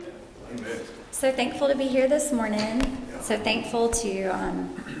So thankful to be here this morning. So thankful to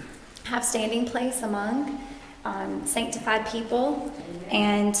have standing place among sanctified people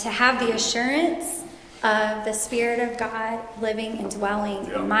and to have the assurance of the Spirit of God living and dwelling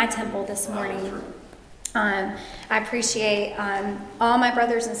in my temple this morning. I appreciate all my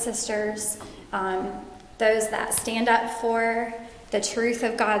brothers and sisters, those that stand up for the truth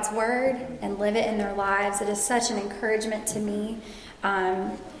of God's word and live it in their lives. It is such an encouragement to me,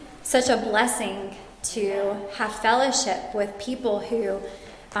 such a blessing to have fellowship with people who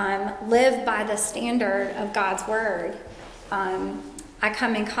live by the standard of God's word. I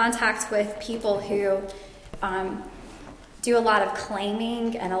come in contact with people who do a lot of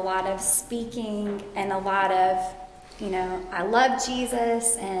claiming and a lot of speaking and a lot of, I love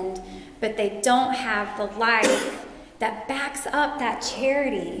Jesus, but they don't have the life that backs up that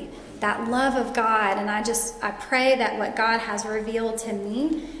charity, that love of God. And I pray that what God has revealed to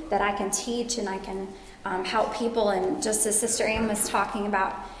me, that I can teach and I can help people. And just as Sister Ann was talking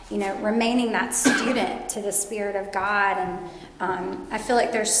about, remaining that student to the Spirit of God. And I feel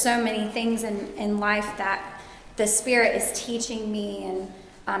like there's so many things in life that the Spirit is teaching me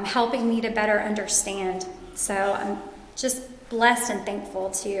and helping me to better understand. So I'm just blessed and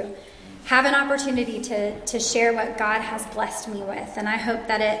thankful to have an opportunity to share what God has blessed me with. And I hope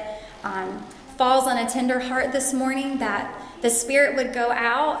that it falls on a tender heart this morning, that the Spirit would go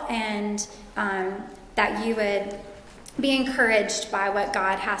out and that you would be encouraged by what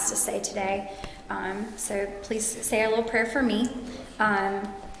God has to say today. So please say a little prayer for me.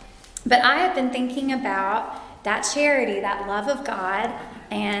 But I have been thinking about that charity, that love of God.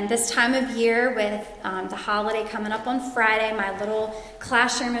 And this time of year with the holiday coming up on Friday, my little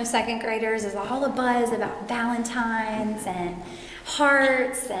classroom of second graders is all abuzz about Valentine's and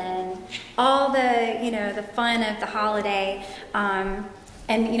hearts and all the fun of the holiday. And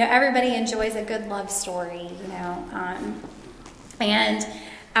everybody enjoys a good love story, and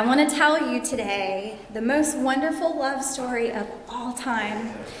I want to tell you today the most wonderful love story of all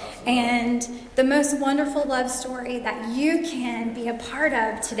time, and the most wonderful love story that you can be a part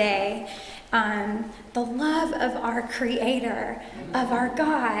of today. The love of our Creator, of our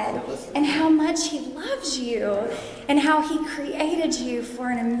God, and how much He loves you, and how He created you for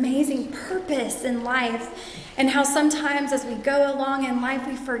an amazing purpose in life, and how sometimes as we go along in life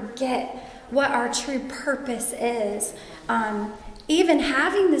we forget what our true purpose is. Even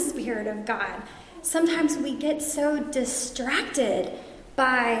having the Spirit of God, sometimes we get so distracted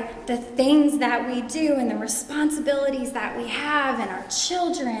by the things that we do and the responsibilities that we have, and our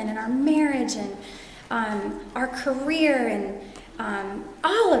children and our marriage and our career and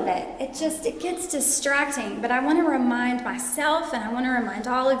all of it. It gets distracting. But I want to remind myself and I want to remind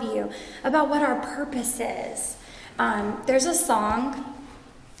all of you about what our purpose is. There's a song.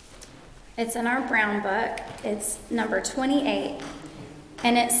 It's in our brown book. It's number 28.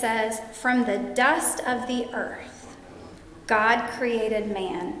 And it says, "From the dust of the earth, God created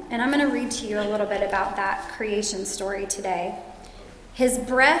man." And I'm going to read to you a little bit about that creation story today. "His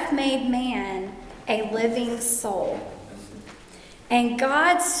breath made man a living soul. And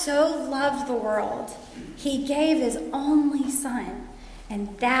God so loved the world, He gave His only Son.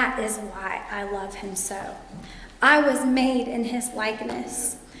 And that is why I love Him so. I was made in His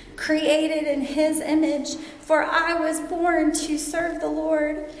likeness, created in His image, for I was born to serve the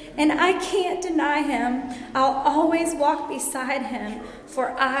Lord, and I can't deny Him. I'll always walk beside Him,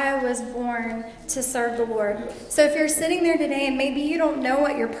 for I was born to serve the Lord." So if you're sitting there today and maybe you don't know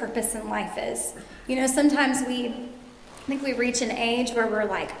what your purpose in life is, sometimes I think we reach an age where we're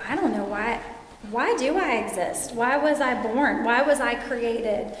like, I don't know why do I exist? Why was I born? Why was I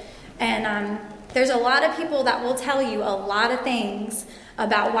created? And there's a lot of people that will tell you a lot of things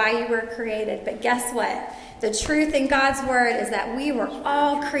about why you were created. But guess what? The truth in God's word is that we were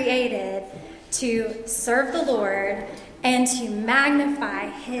all created to serve the Lord and to magnify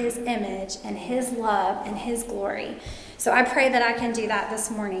His image and His love and His glory. So I pray that I can do that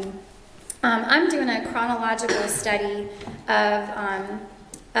this morning. I'm doing a chronological study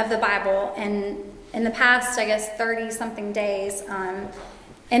of the Bible, and in the past, 30-something days,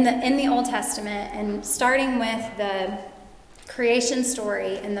 in the Old Testament, and starting with the creation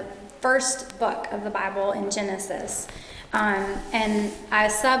story in the first book of the Bible in Genesis. And I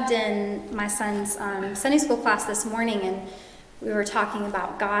subbed in my son's Sunday school class this morning, and we were talking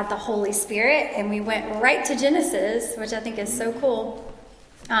about God, the Holy Spirit, and we went right to Genesis, which I think is so cool.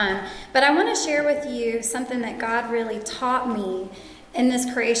 But I want to share with you something that God really taught me in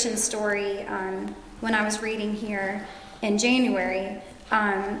this creation story when I was reading here in January.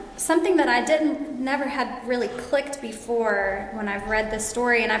 something that I never had really clicked before when I've read this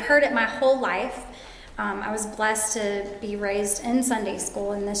story, and I've heard it my whole life. I was blessed to be raised in Sunday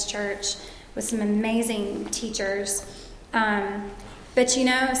school in this church with some amazing teachers. But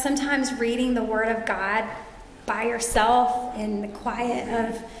sometimes reading the Word of God by yourself in the quiet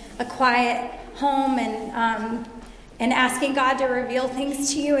of a quiet home and asking God to reveal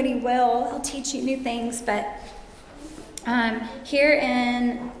things to you, and He will. He'll teach you new things. But here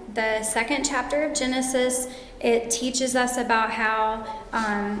in the second chapter of Genesis, it teaches us about how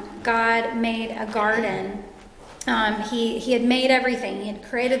God made a garden. He had made everything. He had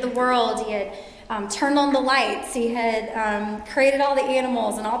created the world. He had turned on the lights. He had created all the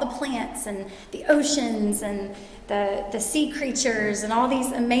animals and all the plants and the oceans and the sea creatures and all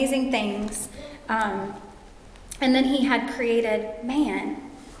these amazing things. And then He had created man.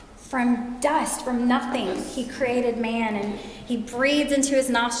 From dust, from nothing, He created man, and He breathed into his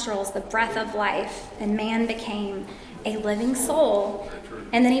nostrils the breath of life, and man became a living soul.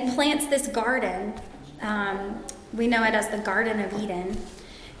 And then He plants this garden. We know it as the Garden of Eden.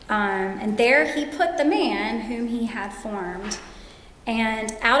 And there He put the man whom He had formed.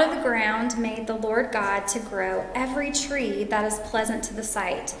 And out of the ground made the Lord God to grow every tree that is pleasant to the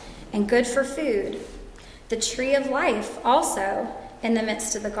sight and good for food. The tree of life also in the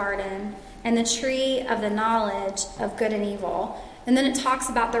midst of the garden, and the tree of the knowledge of good and evil. And then it talks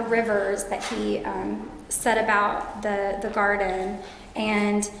about the rivers that He set about the garden,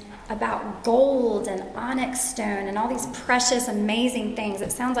 and about gold and onyx stone and all these precious, amazing things.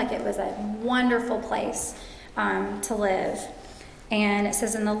 It sounds like it was a wonderful place to live. And it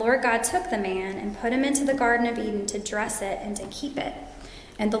says, and the Lord God took the man and put him into the Garden of Eden to dress it and to keep it.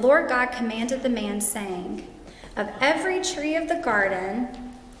 And the Lord God commanded the man, saying, of every tree of the garden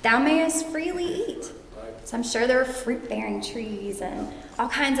thou mayest freely eat. So I'm sure there were fruit-bearing trees and all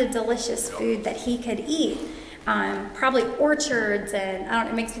kinds of delicious food that he could eat. Probably orchards, and I don't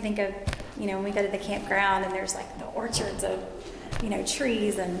know, it makes me think of, when we go to the campground and there's like the orchards of,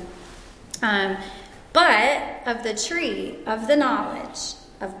 trees. But of the tree of the knowledge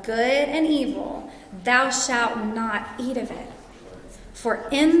of good and evil, thou shalt not eat of it. For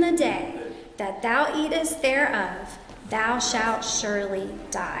in the day that thou eatest thereof, thou shalt surely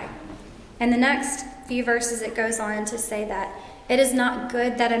die. And the next few verses it goes on to say that it is not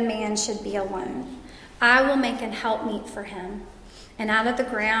good that a man should be alone. I will make an helpmeet for him. And out of the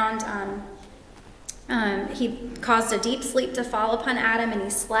ground He caused a deep sleep to fall upon Adam, and he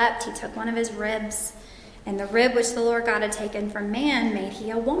slept. He took one of his ribs, and the rib which the Lord God had taken from man made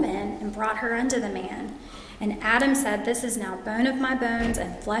He a woman, and brought her unto the man. And Adam said, this is now bone of my bones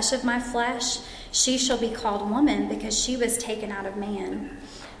and flesh of my flesh. She shall be called woman, because she was taken out of man.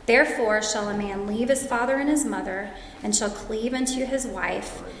 Therefore shall a man leave his father and his mother, and shall cleave unto his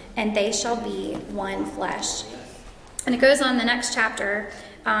wife, and they shall be one flesh. And it goes on in the next chapter,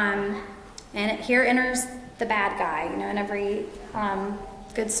 here enters the bad guy. In every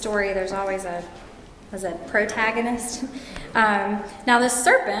good story, there's always a protagonist. Now the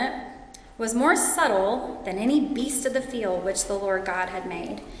serpent was more subtle than any beast of the field which the Lord God had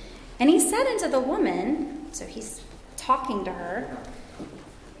made. And he said unto the woman, so he's talking to her,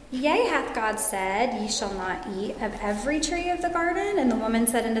 yea, hath God said, ye shall not eat of every tree of the garden? And the woman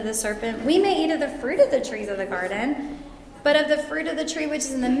said unto the serpent, we may eat of the fruit of the trees of the garden, but of the fruit of the tree which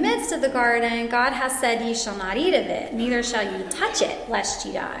is in the midst of the garden, God hath said, ye shall not eat of it, neither shall ye touch it, lest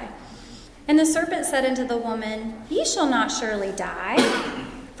ye die. And the serpent said unto the woman, ye shall not surely die,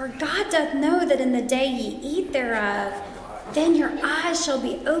 for God doth know that in the day ye eat thereof, then your eyes shall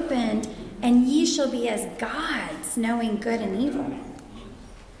be opened, and ye shall be as gods, knowing good and evil.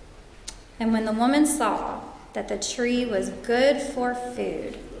 And when the woman saw that the tree was good for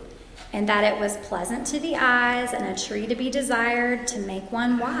food, and that it was pleasant to the eyes, and a tree to be desired to make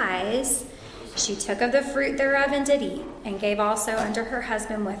one wise, she took of the fruit thereof and did eat, and gave also unto her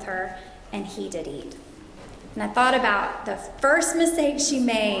husband with her, and he did eat. And I thought about the first mistake she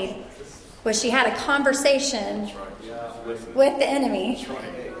made was she had a conversation with the enemy.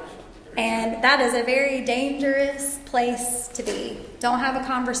 And that is a very dangerous place to be. Don't have a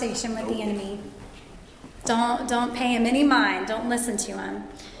conversation with the enemy. Don't pay him any mind. Don't listen to him.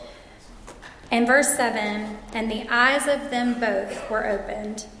 And verse 7, and the eyes of them both were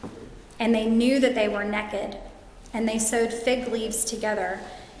opened, and they knew that they were naked, and they sewed fig leaves together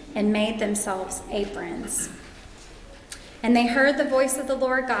and made themselves aprons. And they heard the voice of the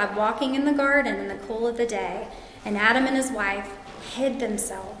Lord God walking in the garden in the cool of the day, and Adam and his wife hid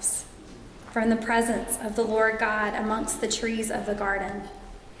themselves from the presence of the Lord God amongst the trees of the garden.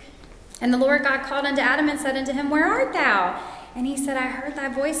 And the Lord God called unto Adam and said unto him, where art thou? And he said, I heard thy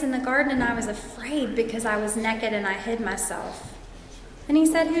voice in the garden, and I was afraid because I was naked and I hid myself. And he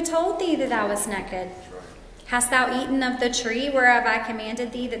said, who told thee that thou wast naked? Hast thou eaten of the tree whereof I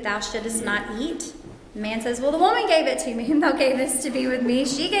commanded thee that thou shouldest not eat? The man says, well, the woman gave it to me, whom thou gavest to be with me.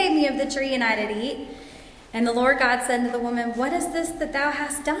 She gave me of the tree, and I did eat. And the Lord God said to the woman, what is this that thou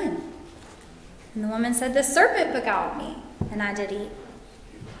hast done? And the woman said, the serpent beguiled me, and I did eat.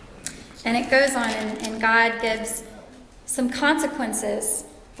 And it goes on, and God gives some consequences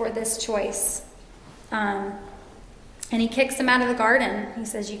for this choice. And he kicks him out of the garden. He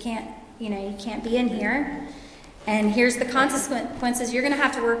says, you can't be in here. And here's the consequences. You're going to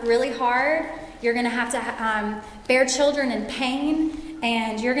have to work really hard. You're going to have to bear children in pain.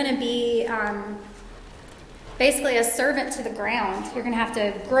 And you're going to be basically a servant to the ground. You're going to have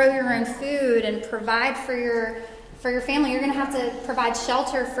to grow your own food and provide for your family. You're going to have to provide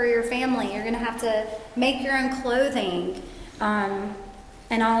shelter for your family. You're going to have to make your own clothing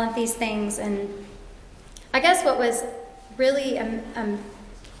and all of these things. And I guess what was really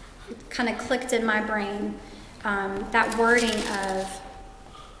kind of clicked in my brain, that wording of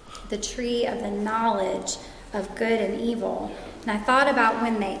the tree of the knowledge of good and evil. And I thought about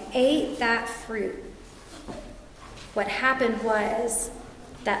when they ate that fruit, what happened was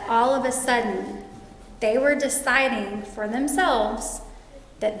that all of a sudden they were deciding for themselves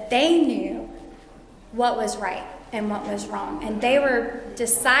that they knew what was right and what was wrong. And they were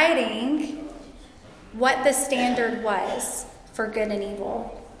deciding what the standard was for good and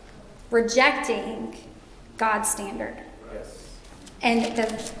evil, rejecting God's standard. And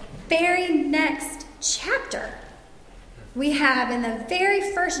the very next chapter, we have in the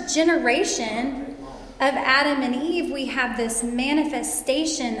very first generation of Adam and Eve, we have this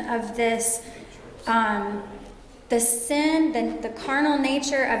manifestation of this, the sin, the carnal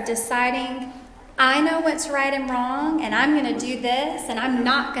nature of deciding, I know what's right and wrong, and I'm going to do this, and I'm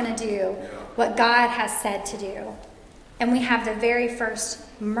not going to do what God has said to do. And we have the very first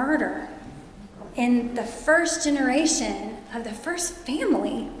murder in the first generation of the first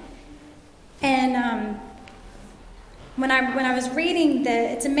family. And when I was reading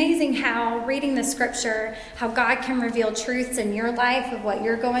it's amazing how reading the scripture, how God can reveal truths in your life of what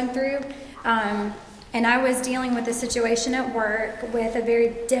you're going through. And I was dealing with a situation at work with a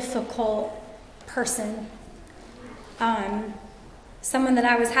very difficult person. Someone that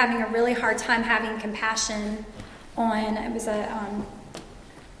I was having a really hard time having compassion on. It was a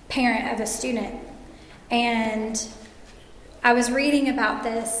parent of a student. And I was reading about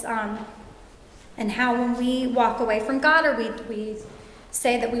this and how when we walk away from God, or we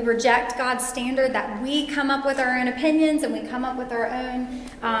say that we reject God's standard, that we come up with our own opinions and we come up with our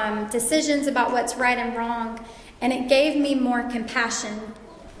own decisions about what's right and wrong. And it gave me more compassion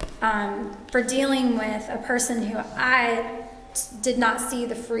for dealing with a person who I did not see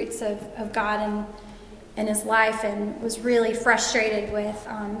the fruits of God in his life, and was really frustrated with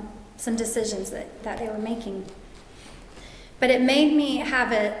some decisions that they were making. But it made me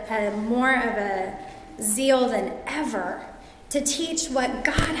have a more of a zeal than ever to teach what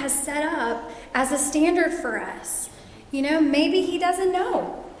God has set up as a standard for us. You know, maybe he doesn't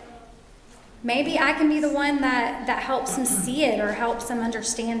know. Maybe I can be the one that helps him see it or helps him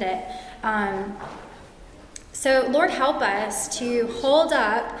understand it. So Lord, help us to hold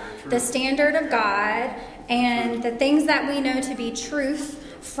up the standard of God and the things that we know to be truth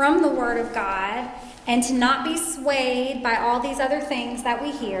from the Word of God, and to not be swayed by all these other things that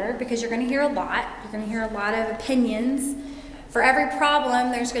we hear, because you're going to hear a lot. You're going to hear a lot of opinions. For every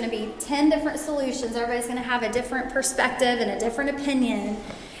problem, there's going to be 10 different solutions. Everybody's going to have a different perspective and a different opinion.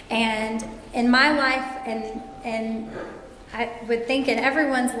 And in my life, and I would think in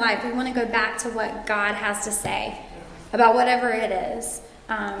everyone's life, we want to go back to what God has to say about whatever it is.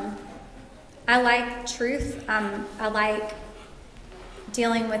 I like truth. I like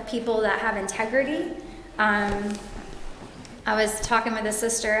dealing with people that have integrity. I was talking with a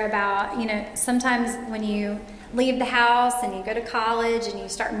sister about, sometimes when you leave the house and you go to college and you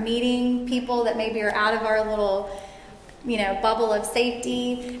start meeting people that maybe are out of our little, bubble of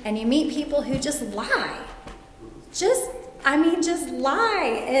safety, and you meet people who just lie. Just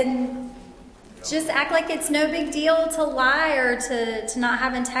lie and just act like it's no big deal to lie, or to not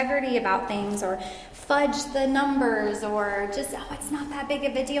have integrity about things, or fudge the numbers, or just, it's not that big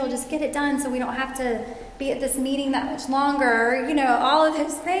of a deal, just get it done so we don't have to be at this meeting that much longer, all of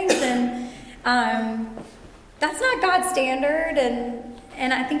those things. And that's not God's standard,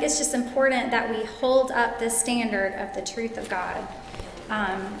 and I think it's just important that we hold up this standard of the truth of God.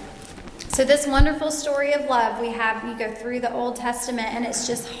 So this wonderful story of love you go through the Old Testament, and it's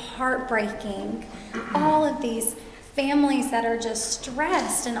just heartbreaking. All of these families that are just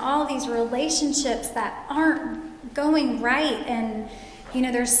stressed and all these relationships that aren't going right. And,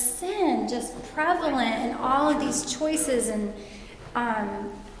 there's sin just prevalent in all of these choices. And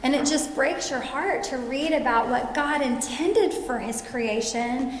it just breaks your heart to read about what God intended for his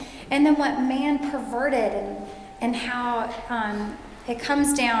creation and then what man perverted and how it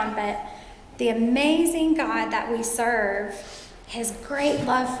comes down. But the amazing God that we serve, his great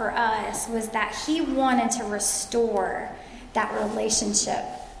love for us was that he wanted to restore that relationship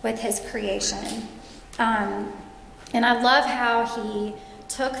with his creation. And I love how he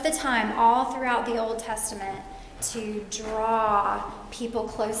took the time all throughout the Old Testament to draw people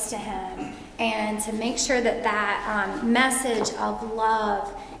close to him and to make sure that message of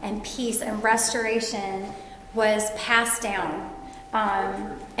love and peace and restoration was passed down.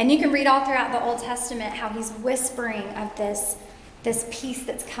 And you can read all throughout the Old Testament how he's whispering of this peace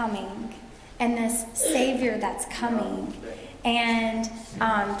that's coming and this Savior that's coming and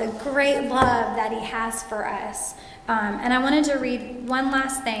the great love that he has for us. And I wanted to read one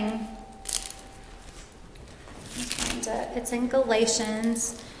last thing. It's in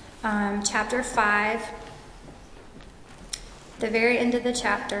Galatians chapter 5, the very end of the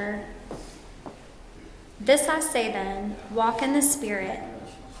chapter. This I say then, walk in the Spirit,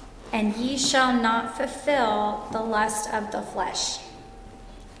 and ye shall not fulfill the lust of the flesh.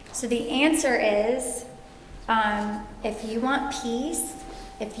 So the answer is, if you want peace,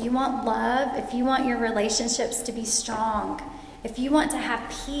 if you want love, if you want your relationships to be strong, if you want to have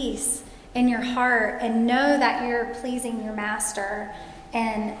peace in your heart and know that you're pleasing your master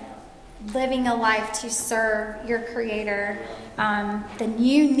and living a life to serve your Creator, then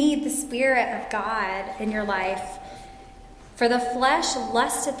you need the Spirit of God in your life. For the flesh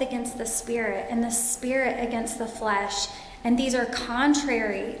lusteth against the Spirit, and the Spirit against the flesh, and these are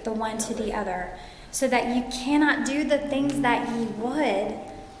contrary the one to the other, so that you cannot do the things that ye would.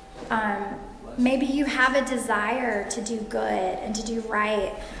 Maybe you have a desire to do good and to do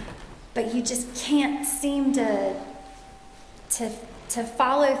right, but you just can't seem to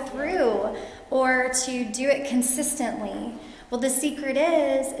follow through or to do it consistently. Well, the secret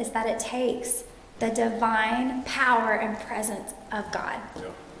is that it takes the divine power and presence of God.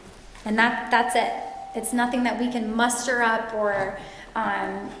 Yeah. And that's it. It's nothing that we can muster up or,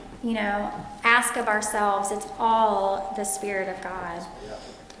 ask of ourselves. It's all the Spirit of God. Yeah.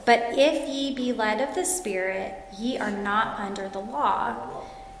 But if ye be led of the Spirit, ye are not under the law.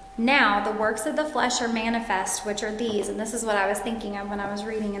 Now, the works of the flesh are manifest, which are these, and this is what I was thinking of when I was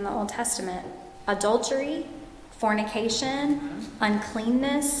reading in the Old Testament: adultery, fornication,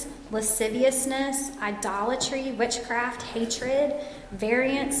 uncleanness, lasciviousness, idolatry, witchcraft, hatred,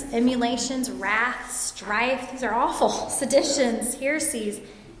 variance, emulations, wrath, strife. These are awful. Seditions, heresies,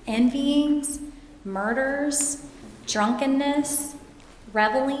 envyings, murders, drunkenness,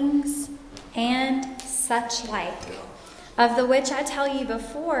 revelings, and such like. Of the which I tell you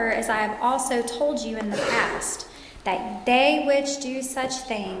before, as I have also told you in the past, that they which do such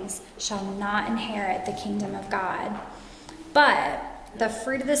things shall not inherit the kingdom of God. But the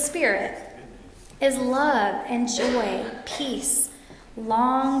fruit of the Spirit is love and joy, peace,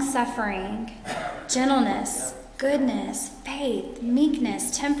 long-suffering, gentleness, goodness, faith,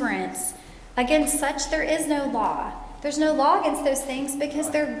 meekness, temperance. Against such there is no law. There's no law against those things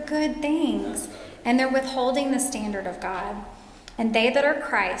because they're good things, and they're withholding the standard of God. And they that are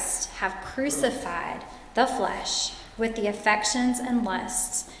Christ have crucified the flesh with the affections and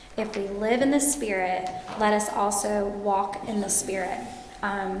lusts. If we live in the Spirit, let us also walk in the Spirit.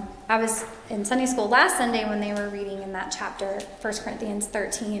 I was in Sunday school last Sunday when they were reading in that chapter, 1 Corinthians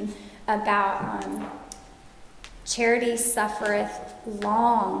 13, about charity suffereth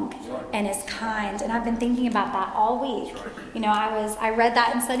long and is kind. And I've been thinking about that all week. I read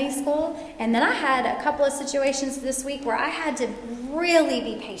that in Sunday school, and then I had a couple of situations this week where I had to really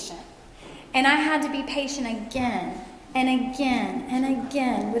be patient. And I had to be patient again and again and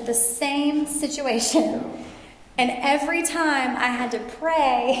again with the same situation. And every time I had to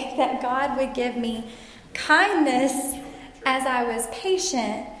pray that God would give me kindness as I was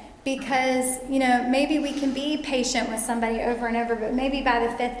patient, because, maybe we can be patient with somebody over and over, but maybe by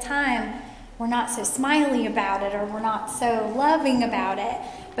the fifth time, we're not so smiley about it or we're not so loving about it.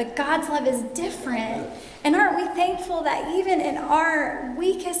 But God's love is different. And aren't we thankful that even in our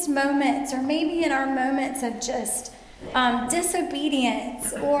weakest moments, or maybe in our moments of just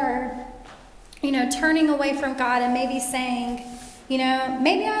disobedience or, turning away from God and maybe saying,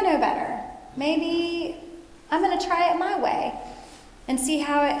 maybe I know better. Maybe I'm going to try it my way and see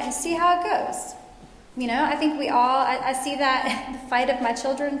how it goes. I think we all, I see that in the fight of my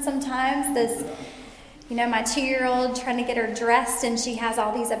children sometimes, this, my 2-year-old trying to get her dressed, and she has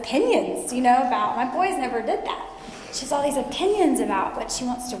all these opinions, about, my boys never did that. She has all these opinions about what she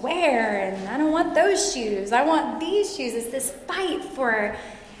wants to wear, and I don't want those shoes. I want these shoes. It's this fight for,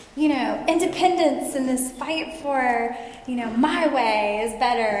 independence, and this fight for, my way is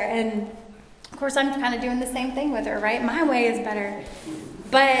better. And of course, I'm kind of doing the same thing with her, right? My way is better.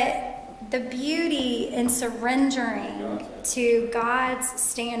 But the beauty in surrendering to God's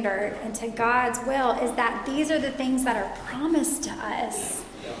standard and to God's will is that these are the things that are promised to us.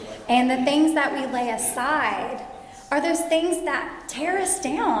 And the things that we lay aside are those things that tear us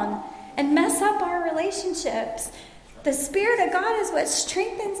down and mess up our relationships. The Spirit of God is what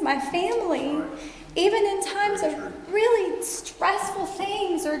strengthens my family, even in times of really stressful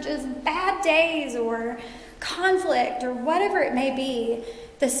things or just bad days or conflict or whatever it may be.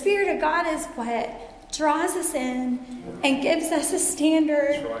 The Spirit of God is what draws us in and gives us a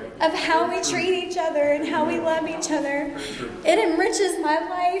standard of how we treat each other and how we love each other. It enriches my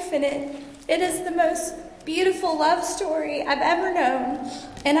life, and it is the most beautiful love story I've ever known.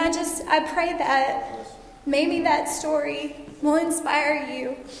 And I pray that maybe that story will inspire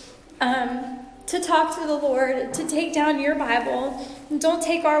you to talk to the Lord, to take down your Bible. Don't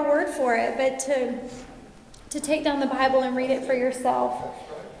take our word for it, but to take down the Bible and read it for yourself.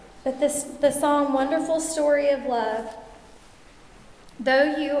 But the song, Wonderful Story of Love.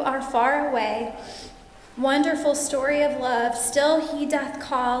 Though you are far away, wonderful story of love, still he doth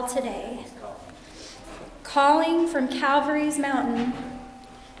call today. Calling from Calvary's mountain,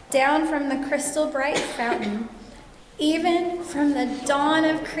 down from the crystal bright fountain, even from the dawn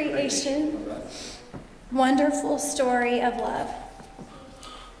of creation, wonderful story of love.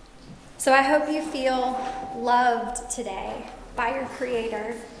 So I hope you feel loved today by your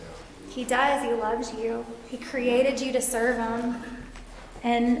Creator. He does. He loves you. He created you to serve Him.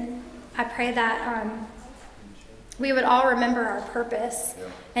 And I pray that we would all remember our purpose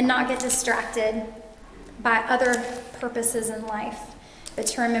and not get distracted by other purposes in life, but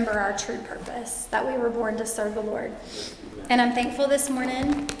to remember our true purpose, that we were born to serve the Lord. And I'm thankful this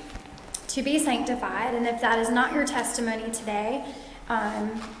morning to be sanctified. And if that is not your testimony today,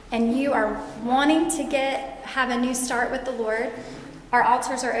 and you are wanting to have a new start with the Lord, our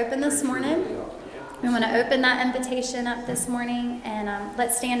altars are open this morning. We want to open that invitation up this morning, and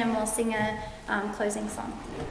let's stand and we'll sing a closing song.